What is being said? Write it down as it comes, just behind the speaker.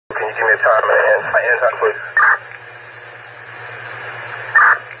My hands on, please.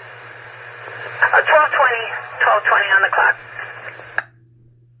 12:20 on the clock.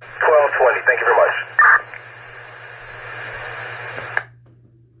 12:20, thank you very much.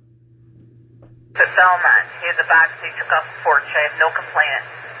 The Belmont. Here's a box he took off the porch. I have no complaint.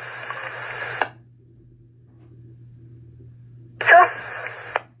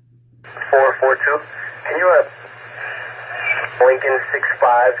 442. Can you Lincoln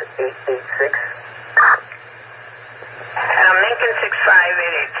 65886? Lincoln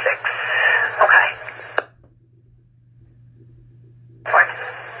 65886. Okay. What?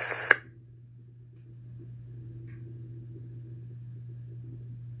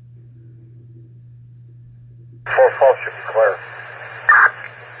 412 should be clear.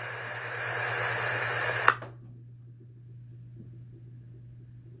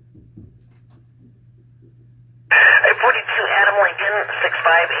 Hey, 42 Adam Lincoln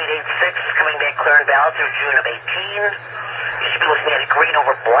 65886 coming back clear and valid through June of 18. You should be looking at a green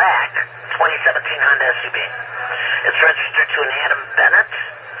over black 2017 Honda SUV. It's registered to an Adam Bennett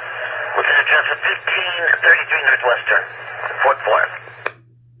with an address of 1533 Northwestern, Fort Worth.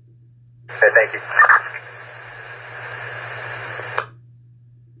 Okay, thank you.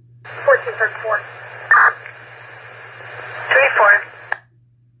 1434. 34.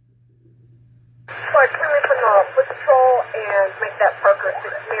 Sorry, can we from the foot patrol and make that Parker 6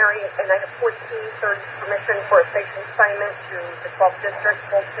 Mary, and I have 1430 permission for a station assignment to the 12th District,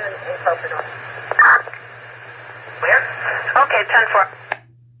 Fulton, and Carpenter. Where? Okay, 10-4.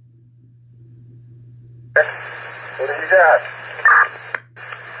 What do you got?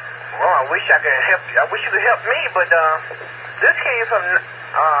 Well, I wish I could help you. I wish you could help me, but this came from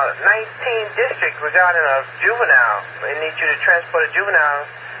 19th District regarding a juvenile. They need you to transport a juvenile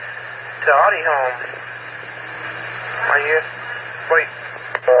to Audi home. Are you? Wait.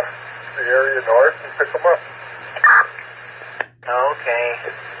 The area north and pick them up. Okay.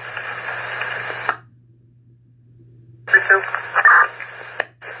 32.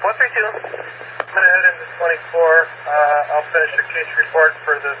 432. I'm going to head into 24. I'll finish the case report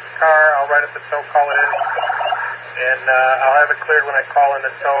for this car. I'll write up the tow, call it in. And I'll have it cleared when I call in the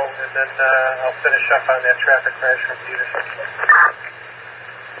tow. And then I'll finish up on that traffic crash from Peterson.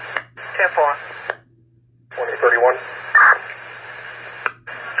 10-4. 2031.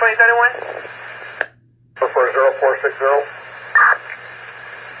 2031? 440-460.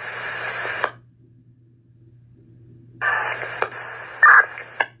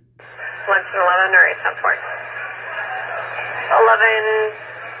 Lunch 11 or 8-10-4?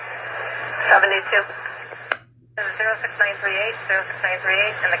 1172. 06938,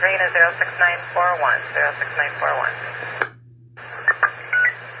 06938, and the green is 06941, 06941.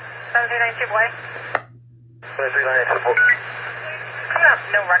 7392 boy. 2392. Coming up,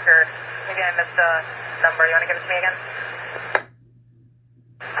 no record. Maybe I missed a number. You want to give it to me again?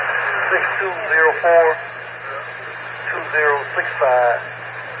 6204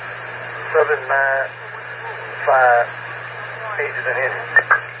 2065 795 pages and in.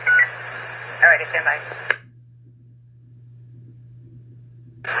 Alrighty, stand by.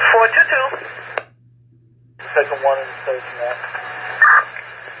 422. Second one in the station now.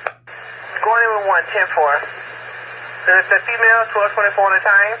 Going in with 1, 10-4. Is it the female, 1224 at a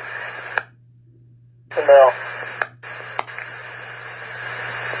time? Female.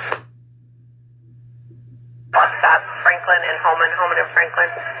 Bus stop, Franklin and Holman and Franklin.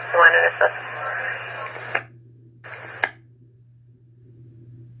 You want to assist?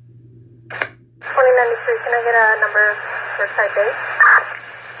 2093, can I get a number for type A?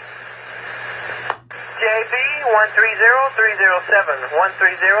 JB 130307,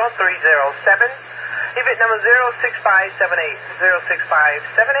 130307. Event number 06578,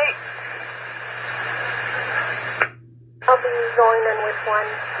 06578. I'll be going in with one.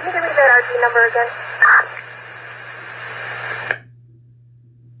 Can you give me that RG number again?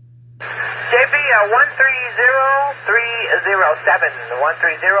 JB 130307,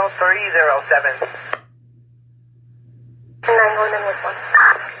 130307. And I'm going in with one.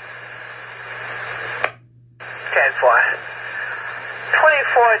 10-4.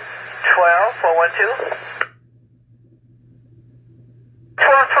 2412, 412.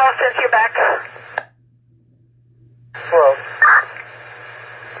 1212 since you're back. 12.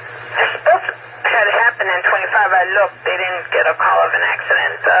 This had happened in 25. I looked. They didn't get a call of an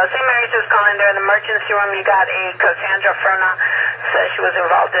accident. St. Mary's was calling there in the emergency room. You got a Cassandra Ferna says she was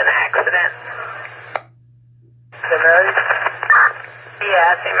involved in an accident. St. Mary's?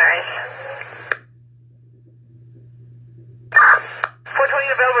 Yeah, St. Mary's.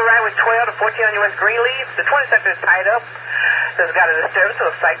 420 available ride with 12 to 14 on your west Greenleaf. The 20 sector is tied up. has got a disturbance of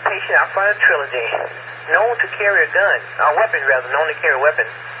a citation out front of Trilogy. Known to carry a gun. Weapon, rather. Known to carry a weapon.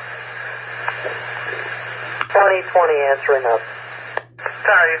 2020 answering up.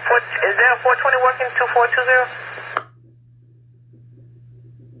 Sorry, is there a 420 working? 2420?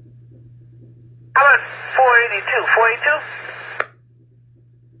 How about 482?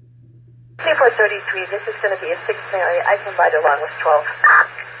 482? 2433, this is going to be a 6 Mary. I can ride along with 12.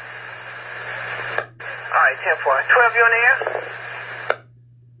 Alright, 10-4. 12, you on the air?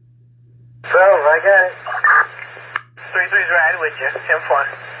 12, I got it. 33's riding with you.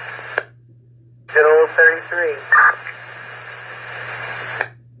 10-4. Good old 33.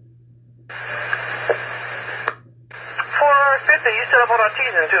 450, you still up on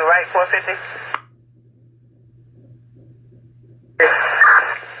Artesian too, right? 450?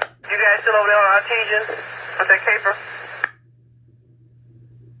 You guys still over there on Artesian with that caper?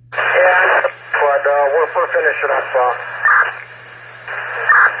 Yeah, but we're finishing up.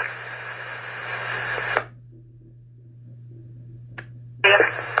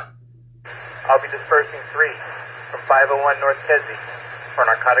 I'll be dispersing 3 from 501 North Kedzie for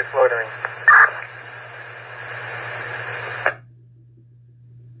narcotics loitering.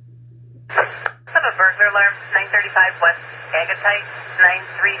 Burglar alarm, 935 West Agatite,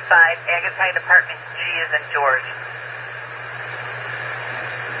 935 Agatite apartment G is in George.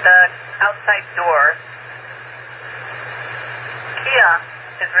 The outside door, Kia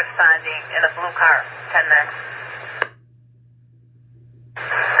is responding in a blue car, 10 next.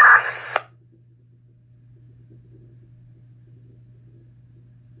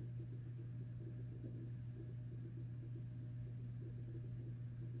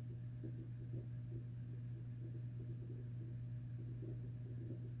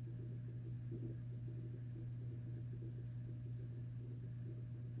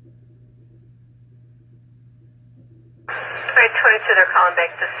 They're calling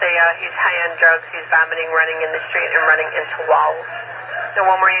back to say he's high on drugs, he's vomiting, running in the street, and running into walls. So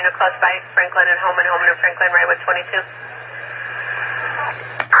one more unit close by, Franklin and Holman and Franklin, right with 22.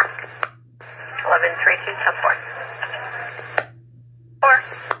 1132, 10-4. 4.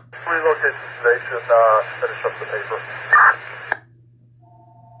 Relocate the station, finish up the paper.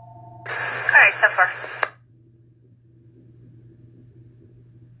 Alright, 10-4.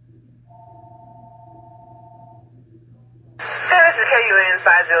 KUN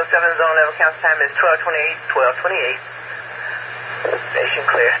 507 zone level count time is 1228, 1228. Station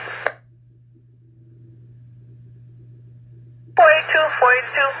clear. 482,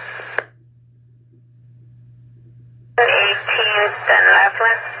 482. 18, then last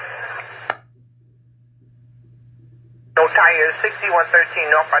one. No tires,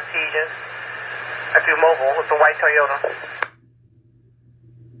 6113 North Artesian. That's your mobile with the white Toyota.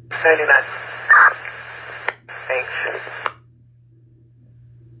 99. Thanks.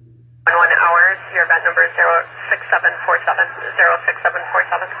 1 hours, your event number is 06747,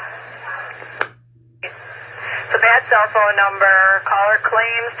 06747. It's a bad cell phone number. Caller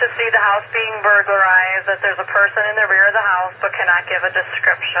claims to see the house being burglarized, that there's a person in the rear of the house, but cannot give a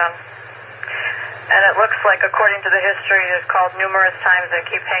description. And it looks like, according to the history, it's called numerous times and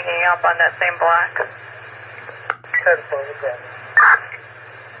keep hanging up on that same block. 10-4,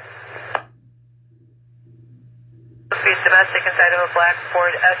 Speech domestic inside of a black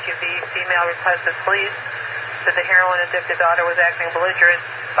Ford SUV. Female requested police. Said the heroin addicted daughter was acting belligerent,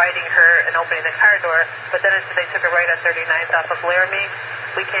 fighting her and opening the car door. But then they took a right on 39th off of Laramie.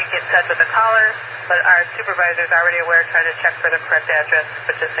 We can't get in touch with the caller, but our supervisor is already aware, trying to check for the correct address,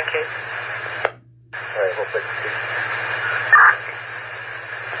 but just in case. Alright, we'll fix it.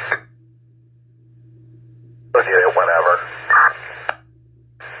 Whenever.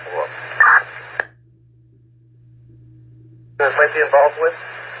 Might be involved with.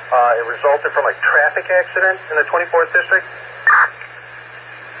 It resulted from a traffic accident in the 24th district.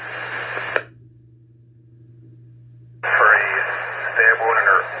 For a stab wound in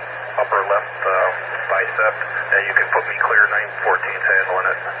her upper left bicep, you can put me clear. 914's handling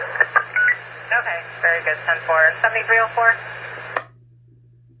it. Okay, very good. 10-4. 7304.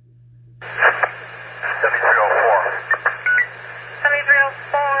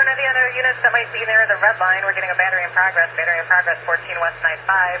 7304, and the other units that might be there, the red line, we're getting a battery in progress. Battery in progress, 14 West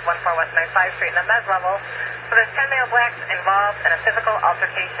 95, 14 West 95 Street in the Mez level. So there's 10 male blacks involved in a physical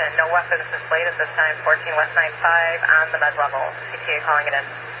altercation. No weapons displayed at this time. 14 West 95 on the Mez level. CTA calling it in.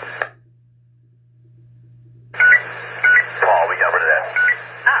 Paul, we got rid of that.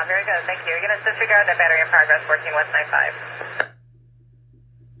 Ah, very good. Thank you. You're going to disregard that battery in progress, 14 West 95.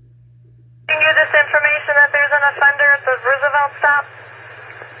 Can you this information that there's an offender at the Roosevelt stop?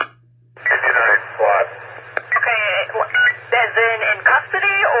 59 squad. Okay, As in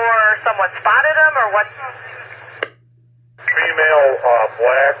custody, or someone spotted them, or what? Female,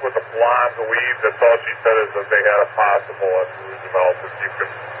 black with a blonde weave. That's all she said is that they had a possible at Roosevelt. If you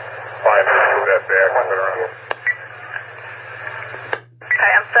could find her through that back around.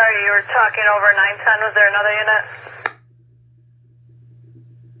 Okay, I'm sorry, you were talking over 910. Was there another unit?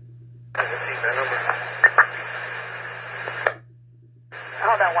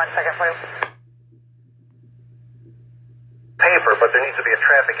 Hold on 1 second, please. Paper, but there needs to be a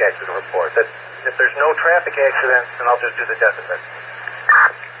traffic accident report. That if there's no traffic accident, then I'll just do the death event.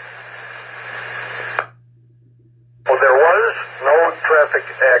 Well, there was no traffic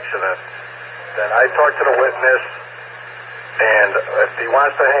accident. Then I talked to the witness, and if he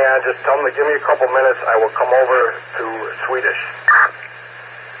wants to hang on, just tell him to give me a couple minutes. I will come over to Swedish.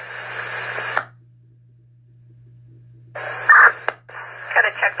 Gotta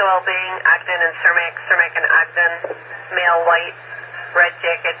check the well-being. Ogden and Cermak. Cermak and Ogden. Male, white, red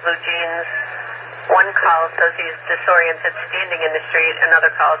jacket, blue jeans. One call says he's disoriented standing in the street. Another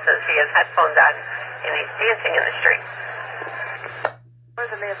call says he has headphones on and he's dancing in the street.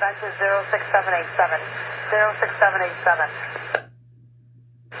 In the event is 06787. 06787.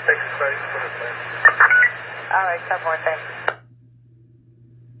 All right, 10 more, thanks.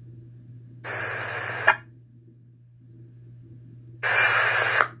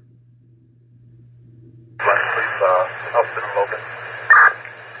 Upton and Logan.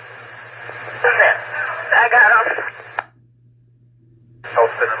 I got him.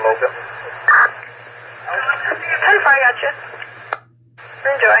 Upton and Logan. 10-4, I got you.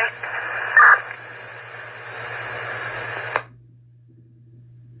 Enjoy.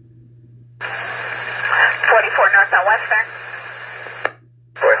 North on Western.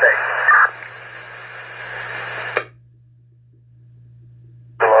 Boy, thanks.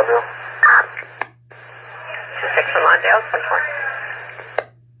 Lawndale. 6 in Lawndale, 24.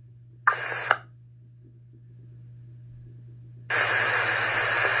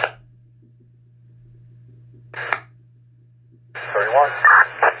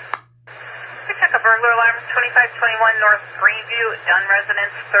 Check a burglar alarm, 2521 North Greenview, Dunn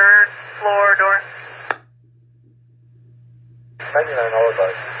Residence, 3rd floor door. 99 Olive.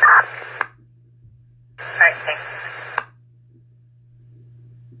 Alright, thanks.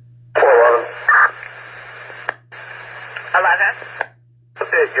 411. 11.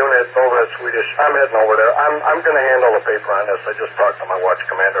 Unit over at Swedish. I'm heading over there. I'm going to handle the paper on this. I just talked to my watch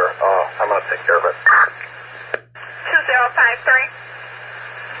commander. I'm going to take care of it.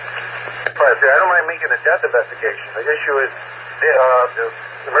 2053. Right, I don't mind making a death investigation. The issue is the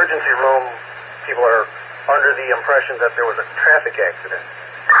emergency room people are under the impression that there was a traffic accident.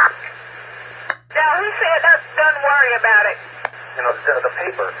 Now, who said that? Don't worry about it. You know, the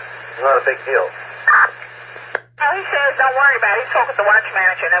paper is not a big deal. Now, he says don't worry about it. He's talking to the watch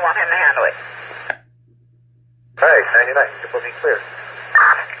manager and they want him to handle it. Hey, 99, you will be clear.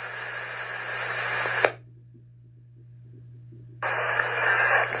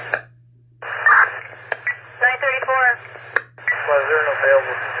 934. Was there an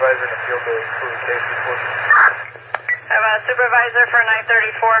available supervisor in the field to approve the case report? Have a supervisor for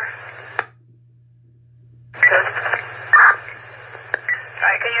 934. Sure. All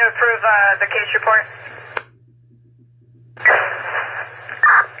right, can you approve the case report?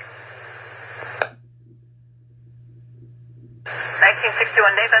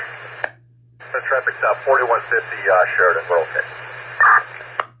 1961 Nathan. The traffic stop, 4150 Sheridan, we're okay.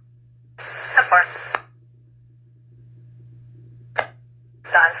 10-4.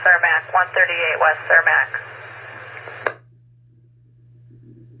 Don Cermak, 138 West Cermak.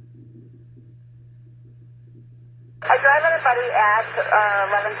 I drive anybody at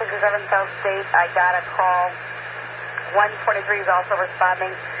 1157 South State. I got a call. 123 is also responding,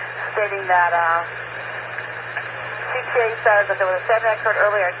 stating that CTA says that there was a statement occurred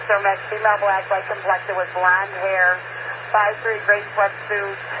earlier at Cermak, female black, light complected with blonde hair, 5'3", gray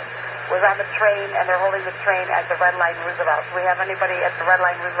sweatsuit, was on the train, and they're holding the train at the Red Line Roosevelt. Do we have anybody at the Red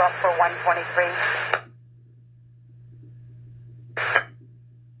Line Roosevelt for 123?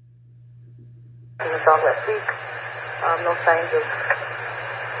 It was all last week. No signs of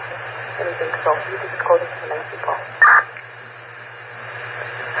anything, so you can just code it to the 19 call.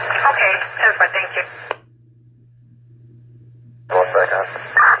 Okay, perfect, thank you. 1 second.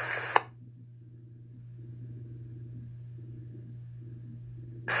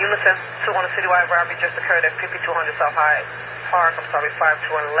 Unison 200 citywide robbery just occurred at 5200 South Hyde Park.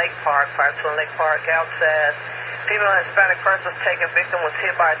 521 Lake Park. 521 Lake Park. Gal says female Hispanic person was taken. Victim was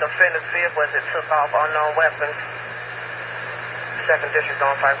hit by the offender's vehicle as it took off. Unknown weapons. 2nd District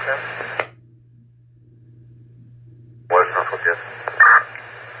on 5 clear. Western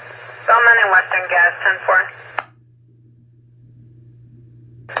Western Gas 10-4.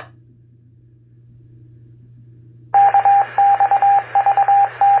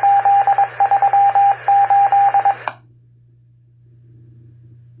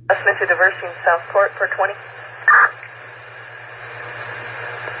 Smith to Diversing Southport for 20.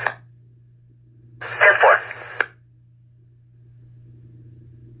 10-4.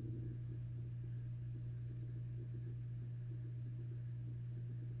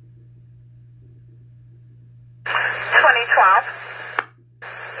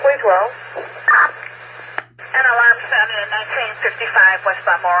 An alarm sounded at 1955 West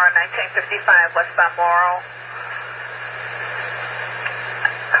Balmoral, 1955 West Balmoral.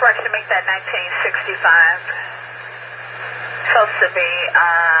 Correction, make that 1965. Supposed to be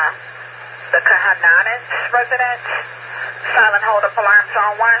the Kahananis resident. Silent hold up alarm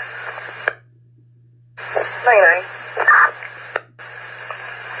zone 1.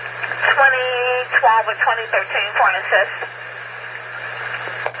 2012 or 2013 for an assist.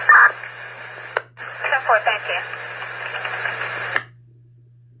 10-4, thank you.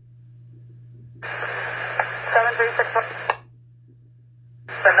 7361.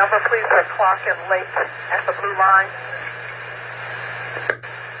 The number, please, for Clock and Lake at the blue line.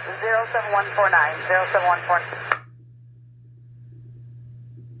 07149. 07149.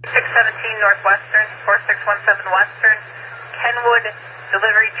 617 Northwestern, 4617 Western, Kenwood,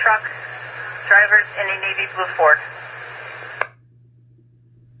 delivery truck, drivers in a navy blue Ford.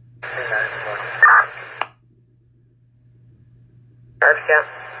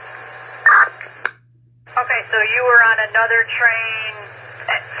 Okay, so you were on another train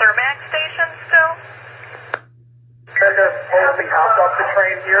at Cermak Station still? Just pulled me hopped off the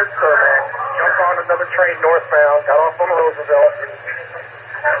train here at Cermak, jumped on another train northbound, got off on Roosevelt.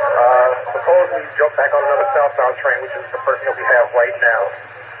 Supposedly jumped back on another southbound train, which is the person that we have right now.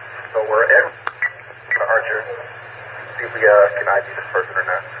 So we're at Archer. See if we can ID this person or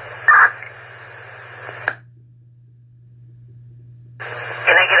not.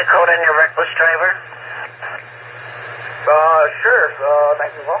 Can I get a code on your reckless driver? Sure.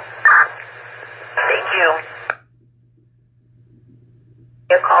 Thank you, Mom. Thank you.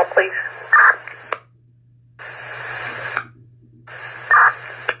 Your call, please.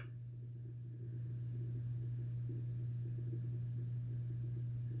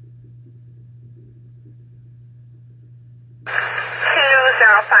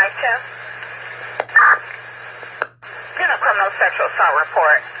 Criminal sexual assault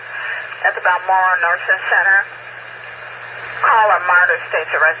report at the Balmoral Nursing Center. Caller Martyr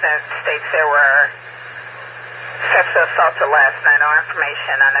states a resident states there were sexual assaulted last night. No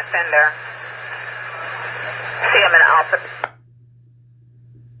information on offender. See him in Alpha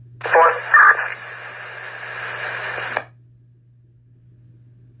 4.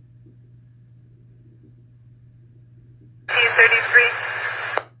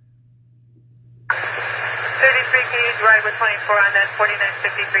 33 keys, ride with 24 on that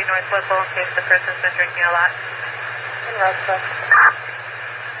 4953 North Whipple in case the person's been drinking a lot. In Roscoe.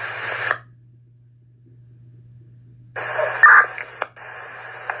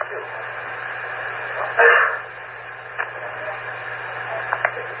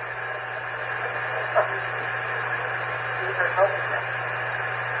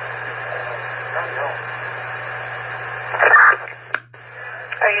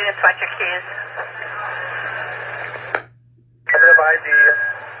 Are you going to switch your keys? A bit of ID.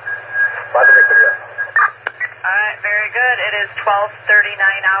 By the victim, yes. Alright, very good. It is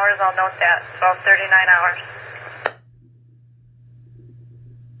 12:39 hours. I'll note that. 12:39 hours.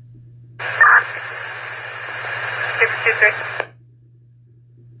 623.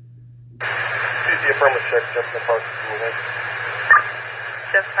 CC affirmative check, just in the park blue line.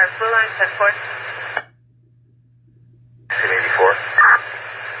 Just Park Blue Line, 10-4. 684.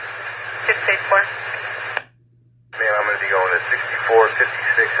 684. Ma'am, I'm going to be going to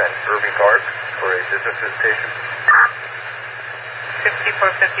 6456 on Irving Park for a business visitation.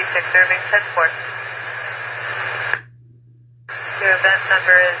 6456 Irving, 10-4. Your event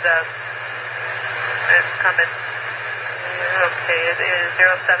number is coming. Okay, it is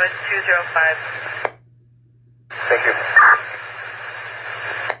 07205. Thank you.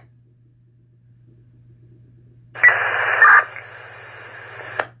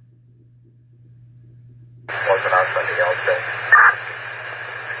 Wasn't on Sunday, I'll say.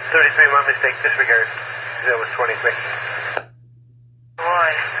 33, my mistake, disregard. That was 23.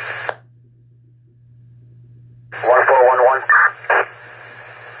 Boy. 1411.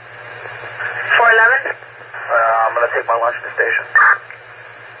 411? I'm going to take my lunch to the station.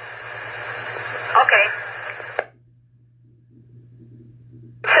 Okay.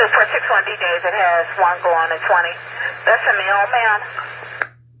 2 for 61D days, it has one going at 20. That's a male, ma'am.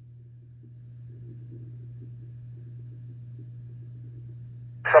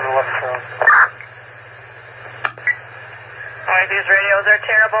 Alright, these radios are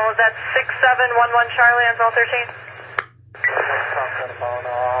terrible. Is that 6711 Charlie on Zone 13? Talking about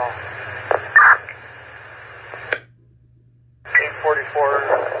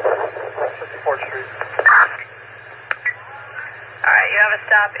 844 54th Street. Alright, you have a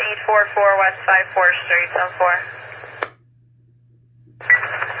stop 844 West 54th Street, Zone 4.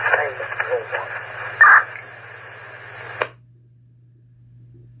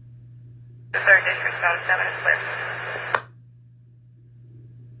 The 3rd District, Zone 7 is clear.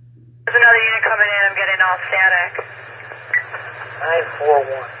 There's another unit coming in, I'm getting all static.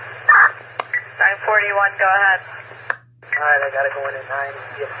 941. 941, go ahead. Alright, I gotta go in at 9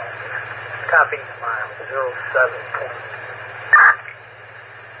 and get my copy mile 07.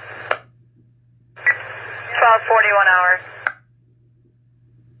 1241 hours.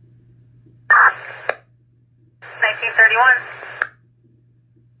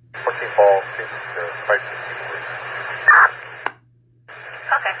 1931. 14 Falls, right.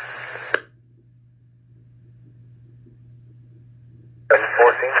 Okay.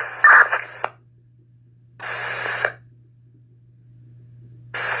 714.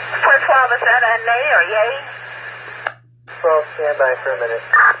 412, is that a nay or yay? 12, stand by for a minute.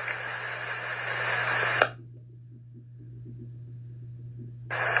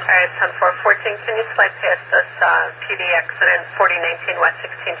 Alright, son 414, can you slide past this PD accident, 4019 West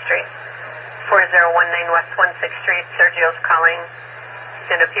 16th Street, 4019 West 16th Street, Sergio's calling,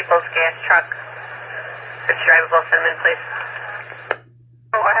 in a People's Gas truck. It's drivable, send him in, please.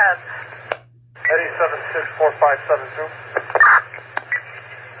 Go ahead. Eddie 764572.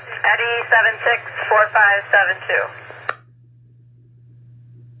 Eddie 764572.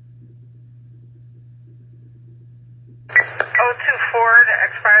 02 Ford,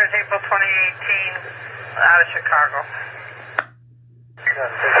 expires April 2018, out of Chicago.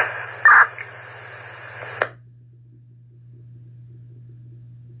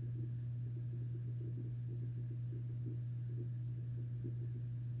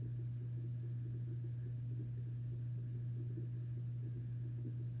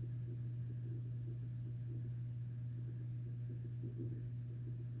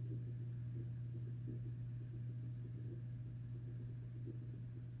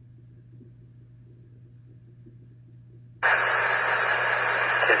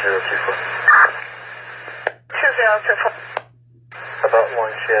 About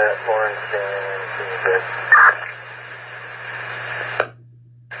one shot, Lawrence and Tuesday.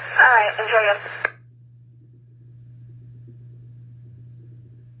 Alright, enjoy it.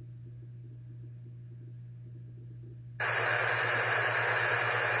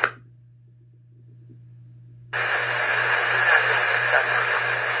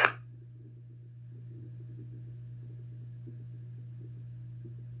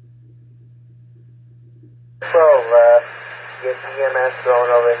 Get EMS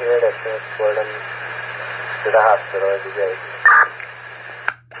going over here to transport them to the hospital every day.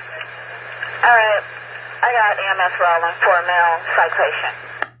 Alright, I got EMS rolling for a male citation.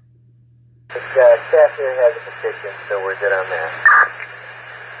 The staff here has a petition, so we're good on that.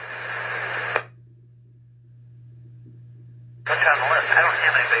 What's on the list? I don't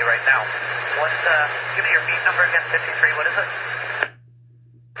have anybody right now. Give me your beat number again, 53, what is it?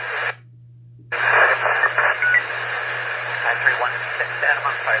 9316, Adam,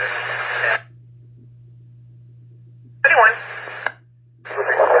 I'm sorry. 31.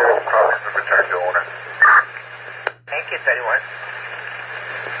 Return to owner. Thank you, 31.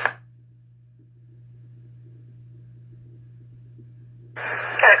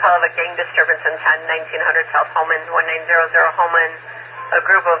 Got a call of a gang disturbance in 1900 South Holman, 1900 Holman. A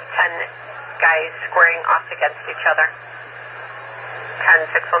group of 10 guys squaring off against each other.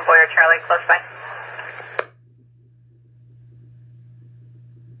 1061 Boyer Charlie, close by.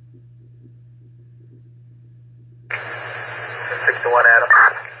 61 Adam.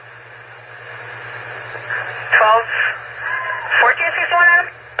 12, 14, 61 Adam?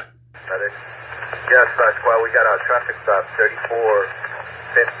 Yes, squad, we got a traffic stop,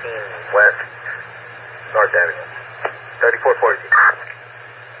 3415 West North Avenue. 3414.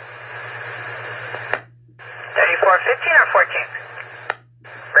 3415 or 14?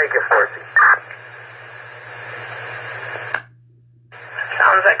 Make it 14.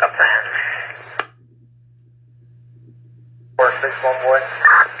 Sounds like a plan. 461 boy.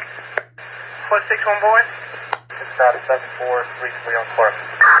 461 boy? It's not 7433 on Clark.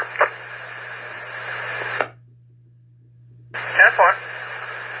 10-4.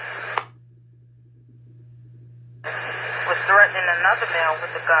 in another male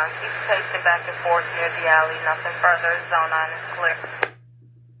with a gun. He's pacing back and forth near the alley. Nothing further. Zone 9 is clear.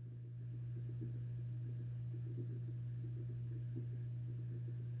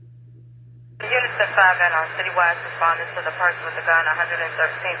 Units at 5 and on citywide responding to the person with the gun,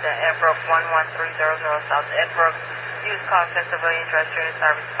 113th at Edbrook, 11300 South Edbrook. Use caution, civilian dress units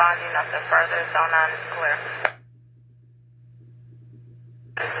are responding. Nothing further. Zone 9 is clear.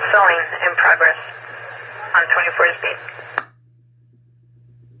 Zoning in progress on 24th Street.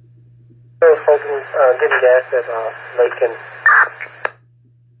 Those folks getting gas at Lake and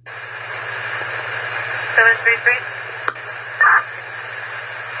 733.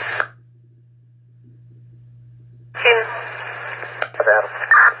 about them.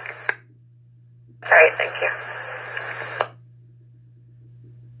 Alright, thank you.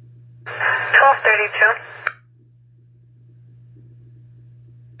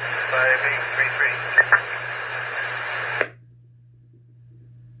 1232. 5833.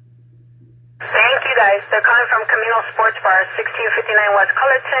 Thank you guys. They're calling from Camino Sports Bar, 1659 West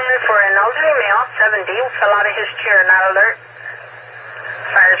Cullerton for an elderly male, 70, fell out of his chair, not alert.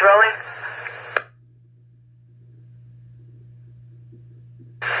 Fires rolling.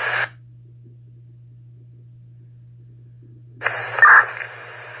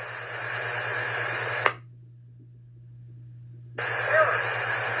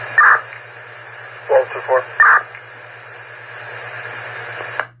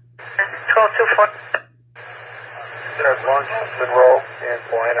 There's lunch, Monroe, and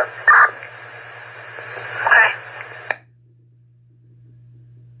Buena. Okay.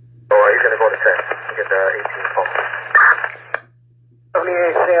 So you're going to go to 10 and get the 18 phone.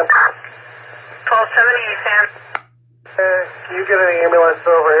 78 Sam. 1270 Sam. Can you get an ambulance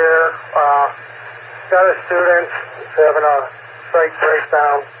over here? Got a student having a psych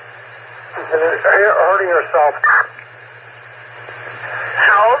breakdown. Hurting herself.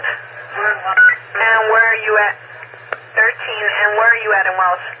 How old? And where are you at? 13. And where are you at in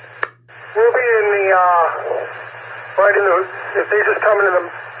Wells? We'll be in the, right in the, if they just come into the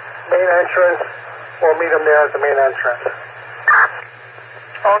main entrance, we'll meet them there at the main entrance.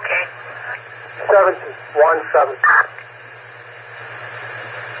 Okay. 17.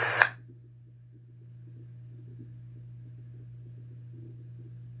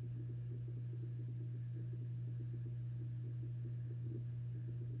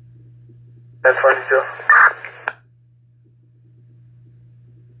 That's 42.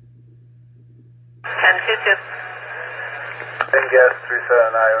 1022. Then gas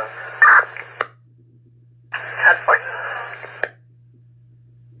 379. 1040.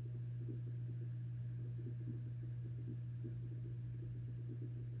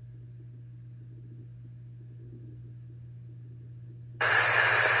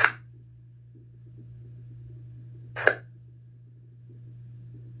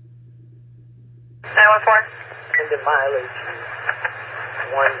 And the mileage is 10.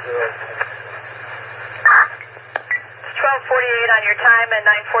 It's 1248 on your time and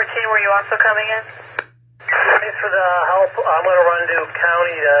 914. Were you also coming in? Thanks for the help. I'm going to run to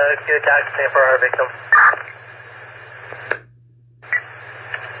county to get a taxi stand for our victim.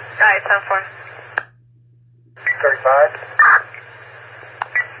 Alright, 10-4. 35.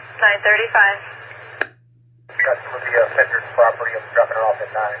 935. Got some of the Fender's property. I'm dropping it off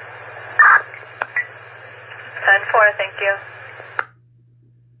at 9. 10-4, thank you.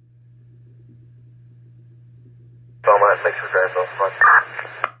 Belmont, thanks for driving those funds.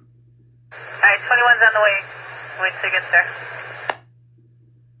 Alright, 21's on the way. Wait till you get there.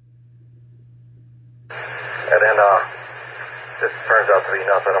 And then, this turns out to be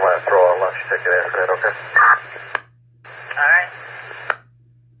nothing. I'm going to throw a lunch ticket after that, okay? Alright.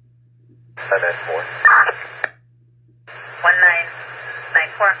 994.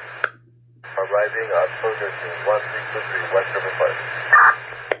 1994. Arriving on Burger King, 1323 West River Park.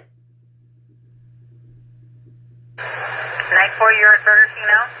 94, you're at Burger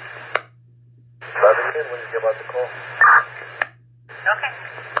King now? 11 when you give out the call. Okay.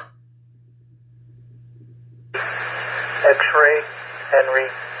 X-ray,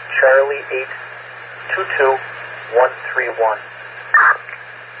 Henry, Charlie 822131.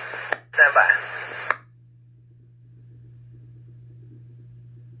 Stand by.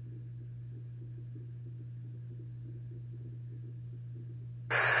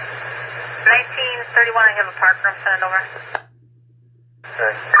 I have a park room sent over.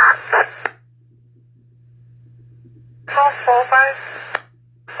 Okay. 1245?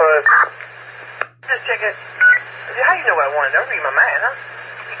 Just check it. How you know what I wanted? Don't read my mind, huh?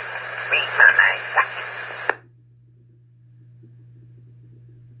 Read my mind.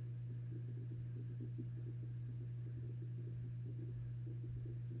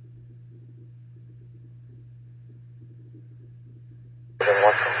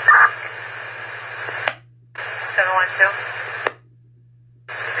 712.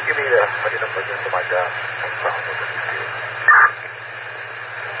 Give me the numbers into my job.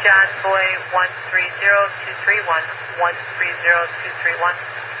 John Boy 130231, 130231,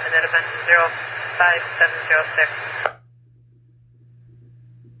 and then event 05706.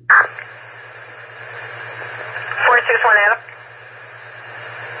 461 Adam.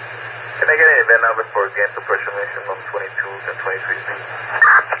 Can I get an event number for again suppression mission on 22s and 23s?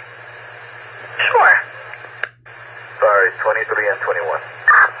 Sure. Sorry, 23 and 21.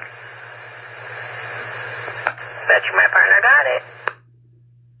 Bet you my partner got it.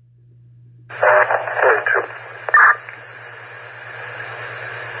 42.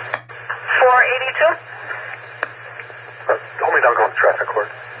 482. Hold me down, go to traffic court.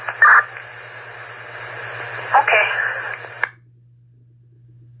 Okay.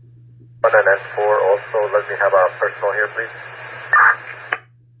 On an S4, also, let me have a personal here, please.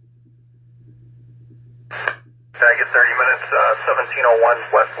 Can I get 30 minutes,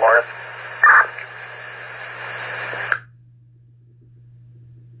 1701 West Lawrence?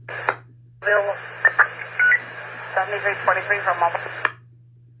 Available. 7343 from mobile.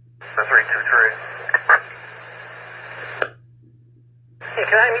 323. Hey,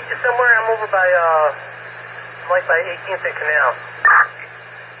 can I meet you somewhere? I'm over by, like by 18th and Canal.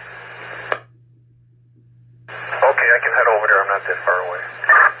 Okay, I can head over there. I'm not that far away.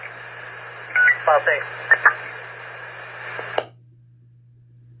 Oh, thanks.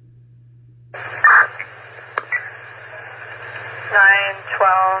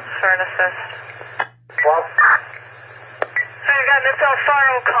 912 for an assist. 12? So you got Miss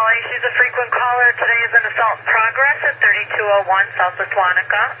Alfaro calling. She's a frequent caller. Today is an assault in progress at 3201 Southwest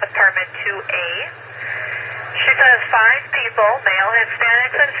Wanaka, apartment 2A. She says 5 people, male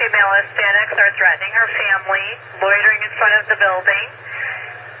Hispanics and female Hispanics, are threatening her family, loitering in front of the building.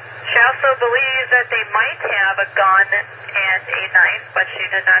 She also believes that they might have a gun and a knife, but she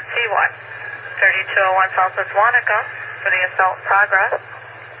did not see one. 3201 Southwest Wanaka for the assault in progress.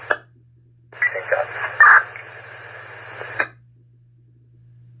 Thank God.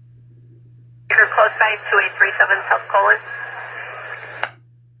 You're close by 2837 South Colon.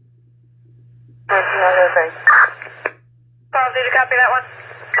 Paul, did you copy that one?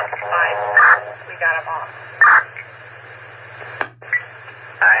 Fine. We got them all.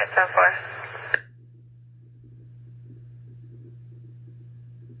 Alright, 10-4.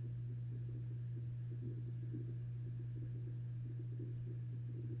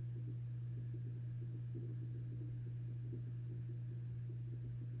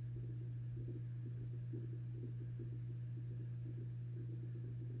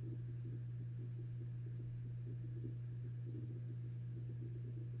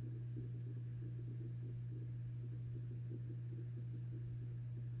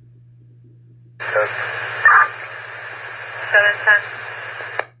 Yes. 710.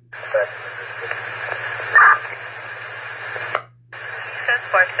 Back.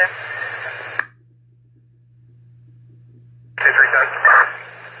 10-4, sir.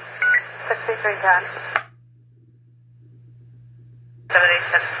 6310.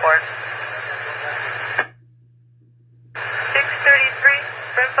 7810-4. 633,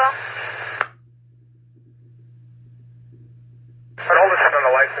 Brimville. Hold us on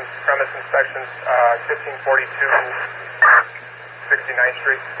the license premise inspections, 1542 69th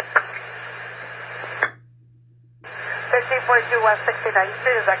Street. 1542 West 69th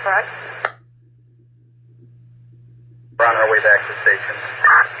Street, is that correct? We're on our way back to the station.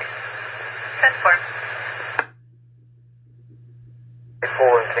 10-4.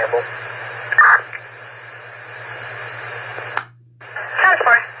 Full and Campbell. 10-4.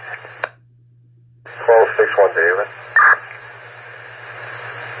 1261 David.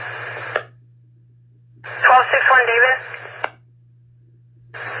 1261 David.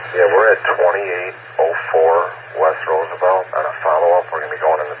 Yeah, we're at 2804 West Roosevelt on a follow-up. We're going to be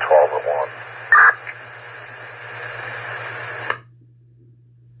going into 1201.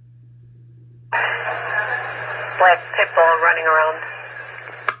 Black pit bull running around.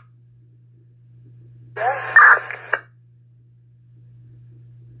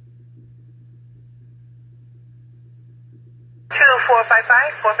 Two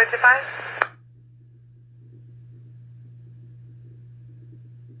 455, 455.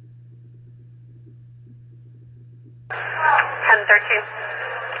 1013.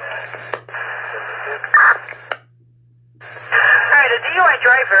 Alright, a DUI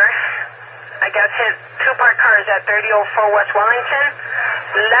driver, I guess, hit 2 parked cars at 3004 West Wellington,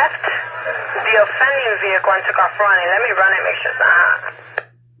 left the offending vehicle and took off running. Let me run it, make sure it's not hot.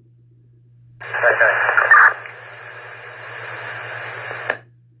 Okay.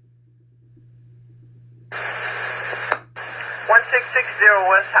 660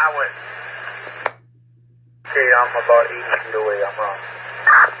 West Howard. Okay, I'm about 80 feet away. I'm wrong.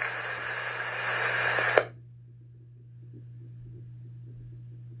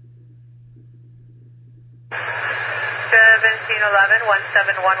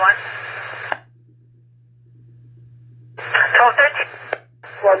 1711-1711. 1213.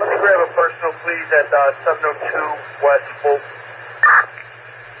 Well, let me grab a personal, please, at 702 West Fulton.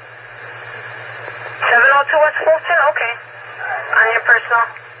 702 West Fulton? Okay. On your personal.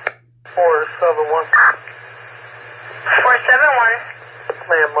 471. 471.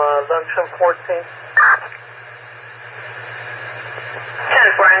 Ma'am, Junction 14.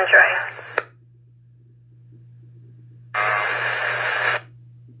 10 for Andre.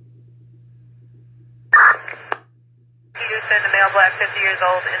 Houston, a male black, 50 years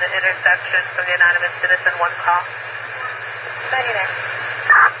old, in the intersection from the anonymous citizen, 1 call. 99.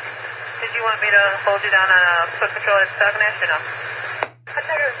 Did you want me to hold you down on a foot patrol at Stugnash or no? I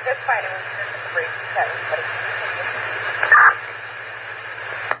thought it was just fine. It was just a brief chat.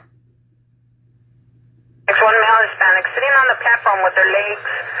 Next one, male Hispanic, sitting on the platform with their legs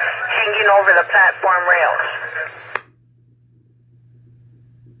hanging over the platform rails.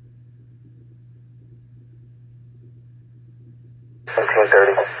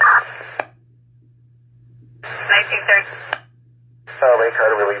 $19.30. 1930. Lake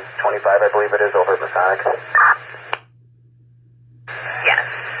Carter, release 25, I believe it is, over at Masonic. Yes,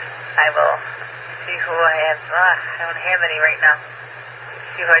 I will see who I have. I don't have any right now.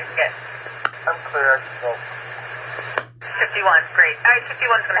 See who I can get. I'm clear. I can go. 51, great. All right,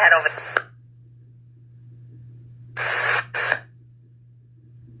 51's going to head over.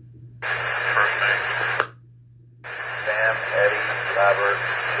 First name. Sam, Eddie, Robert,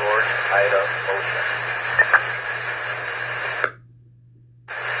 George, Ida, Ocean.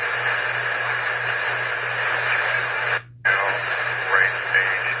 Race,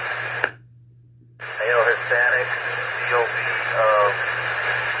 age. Male Hispanic, COV of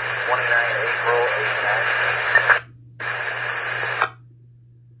 29 April 89.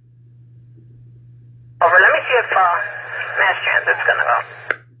 Over. Let me see if mass transit's going to go.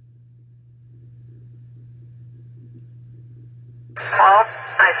 Well,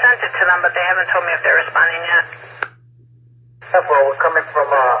 I sent it to them, but they haven't told me if they're responding yet. Well, we're coming from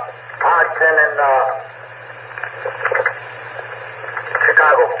Ogden and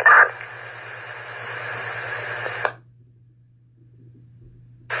Chicago.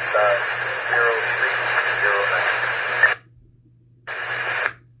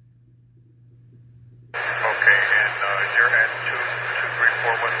 Okay, and you're at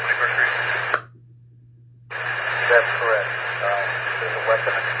 2234 West 21st Street? That's correct. There's a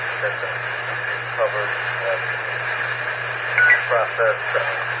weapon that's been covered process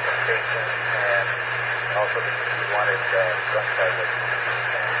location, and also because we wanted Southside with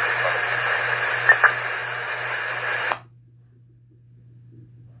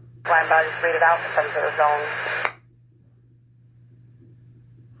Blind bodies read it out in terms of the zone.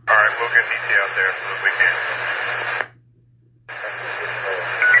 All right, we'll get details there as soon as we can.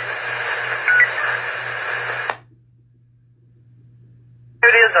 Here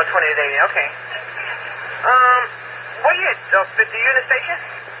it is, though, 2880. Okay. Where you at? You in the station?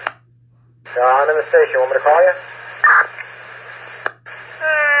 I'm in the station. Want me to call you?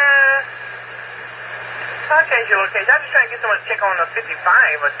 I'll change your location. I'm just trying to get someone to check on the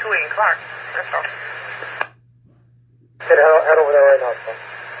 55 or 28 in Clark. That's all. Head over there right now, son.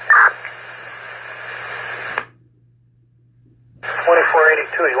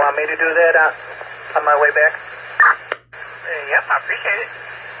 2482. You want me to do that on my way back? Yep, I appreciate it.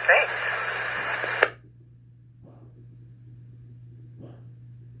 Thanks.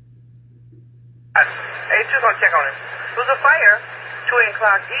 Hey, just gonna check on him. There was a fire 28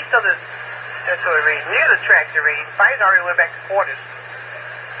 o'clock east of the artillery, near the tractory. Fire's already went back to quarters.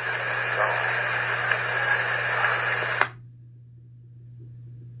 So.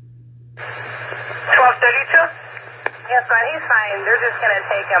 1232? Yes, man, he's fine. They're just going to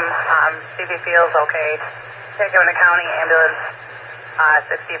take him, see if he feels okay. Take him to county ambulance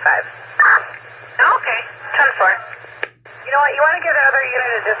 65. Okay, 10-4. You know what? You want to give that other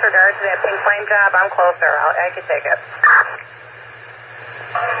unit a disregard to that pink flame job? I'm closer. I could take it.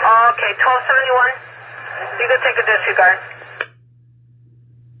 Okay, 1271. You can take a disregard.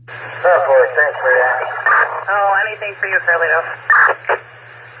 Oh, boy, thanks for that. Oh, anything for you, Carlito.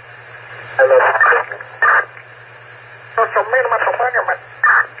 I love you.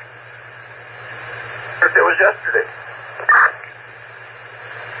 It was yesterday.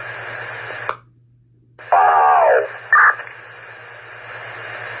 Wow.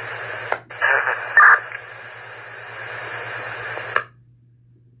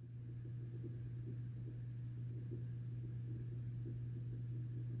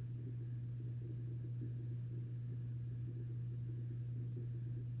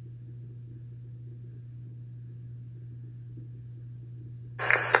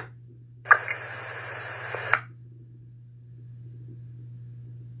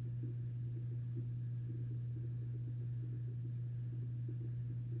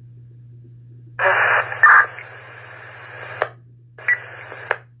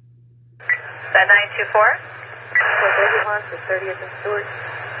 That 924? 431 to 30th and Stewart.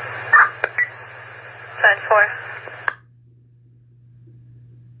 10-4.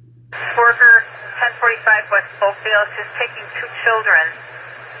 Worker 1045 West Schofield. She's taking 2 children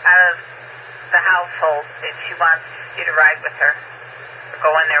out of the household and she wants you to ride with her. Go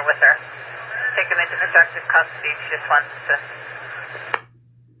in there with her. Take them into protective custody. She just wants to.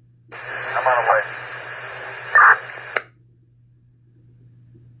 I'm on the way.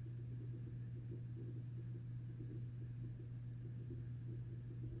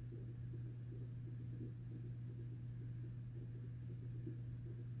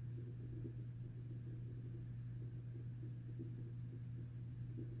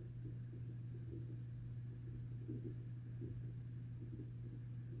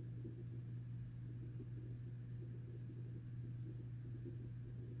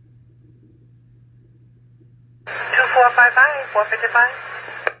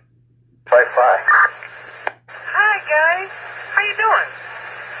 Five five. Hi guys, how you doing?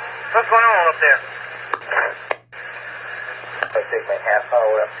 What's going on up there? I take my half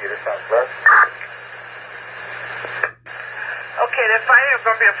hour up Peterson's left. Okay, that fighter is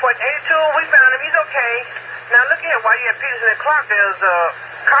going to be a 482. We found him. He's okay. Now look here, while you're at Peterson and Clark, there's a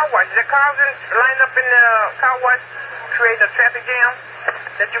car wash. Is there cars lined up in the car wash creating a traffic jam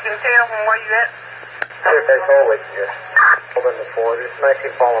that you can tell from where you're at? Yes, that's always here. Hold on the forward. It's nicely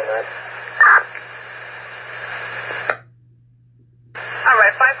following that. All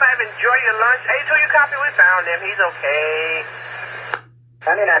right, 5-5, enjoy your lunch. 82, you copy? We found him. He's okay.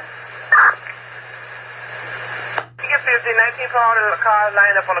 99. You get 50, 19 for all the cars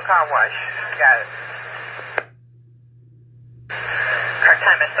lined up on the car wash. Got it. Car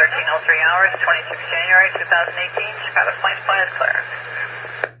time is 13:03 hours, 26 January 2018. Chicago Plains Point is clear.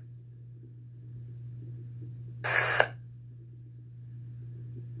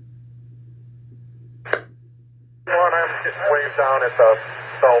 One, I'm getting waved down at the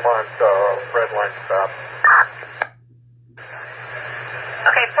Belmont red line stop.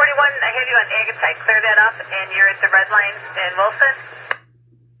 Okay, 41, I hear you on Agatside. Clear that up, and you're at the red line in Wilson.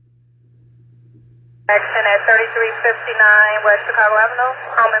 Action at 3359 West Chicago Avenue,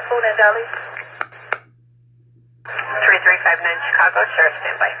 Home and Food and Deli. 3359 Chicago, Sheriff,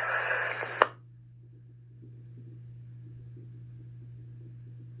 standby.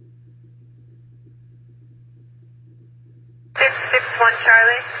 661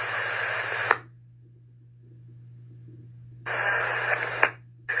 Charlie.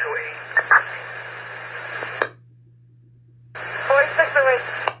 4608.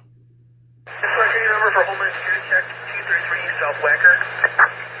 This is your number for Homeland Security Check 233 South Wacker.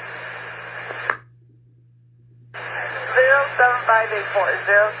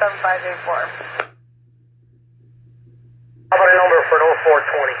 07584. How about a number for an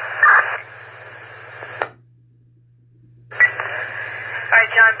 0420? All right,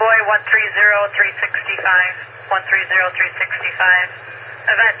 John Boy, 130-365.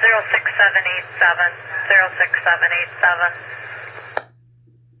 130-365. Event 06787.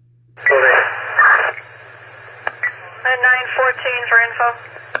 06787. Go there. And 914 for info.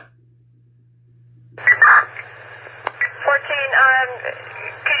 14,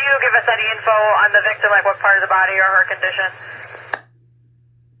 could you give us any info on the victim, like what part of the body or her condition?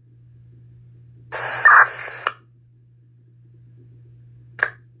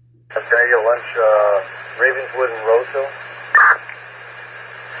 I'm trying to get lunch, Ravenswood and Roseville.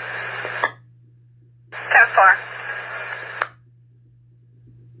 10-4.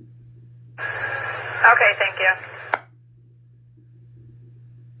 Okay, thank you.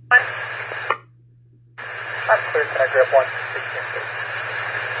 One. I'm clear. Can I grab one?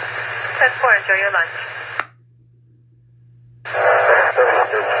 10-4, enjoy your lunch.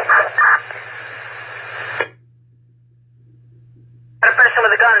 A person with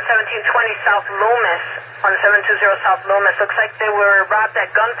a gun, 1720 South Loomis, on 720 South Loomis. Looks like they were robbed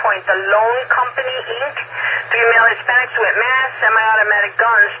at gunpoint. The Loan Company, Inc., 3 male Hispanics with mass semi-automatic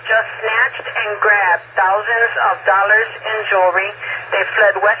guns just snatched and grabbed thousands of dollars in jewelry. They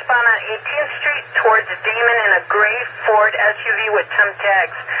fled westbound on 18th Street towards Damon in a gray Ford SUV with temp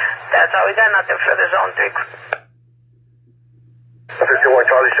tags. That's all we got, nothing further, zone 3. 51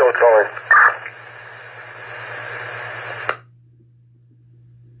 Charlie Show calling.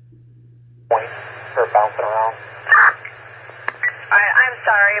 For bouncing around. I'm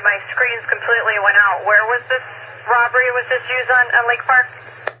sorry, my screens completely went out. Where was this robbery? Was this used on Lake Park?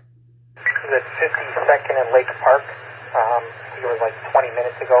 It was at 52nd and Lake Park. I think it was like 20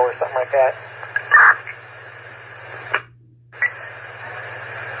 minutes ago or something like that.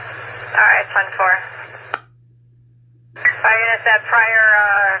 Alright, 10-4. I guess that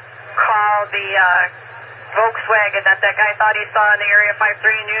prior call the Volkswagen that guy thought he saw in the area 53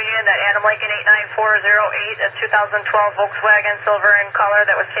 in Union, that Adam Lincoln 89408, a 2012 Volkswagen silver in color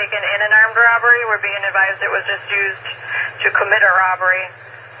that was taken in an armed robbery. We're being advised it was just used to commit a robbery.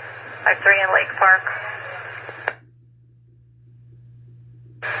 53 in Lake Park.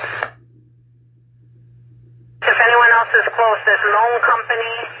 If anyone else is close, this loan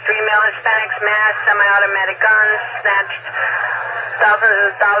company, 3 male Hispanics masked, semi-automatic guns, snatched thousands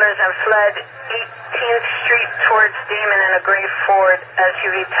of dollars and fled 18th Street towards Demon in a gray Ford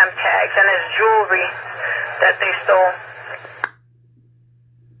SUV temp tags and his jewelry that they stole.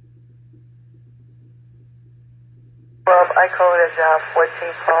 I coded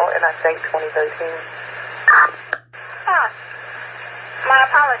 14 call and I think 2013. My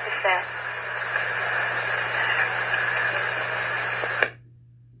apologies, sir.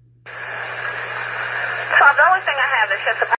 So the only thing I have is just a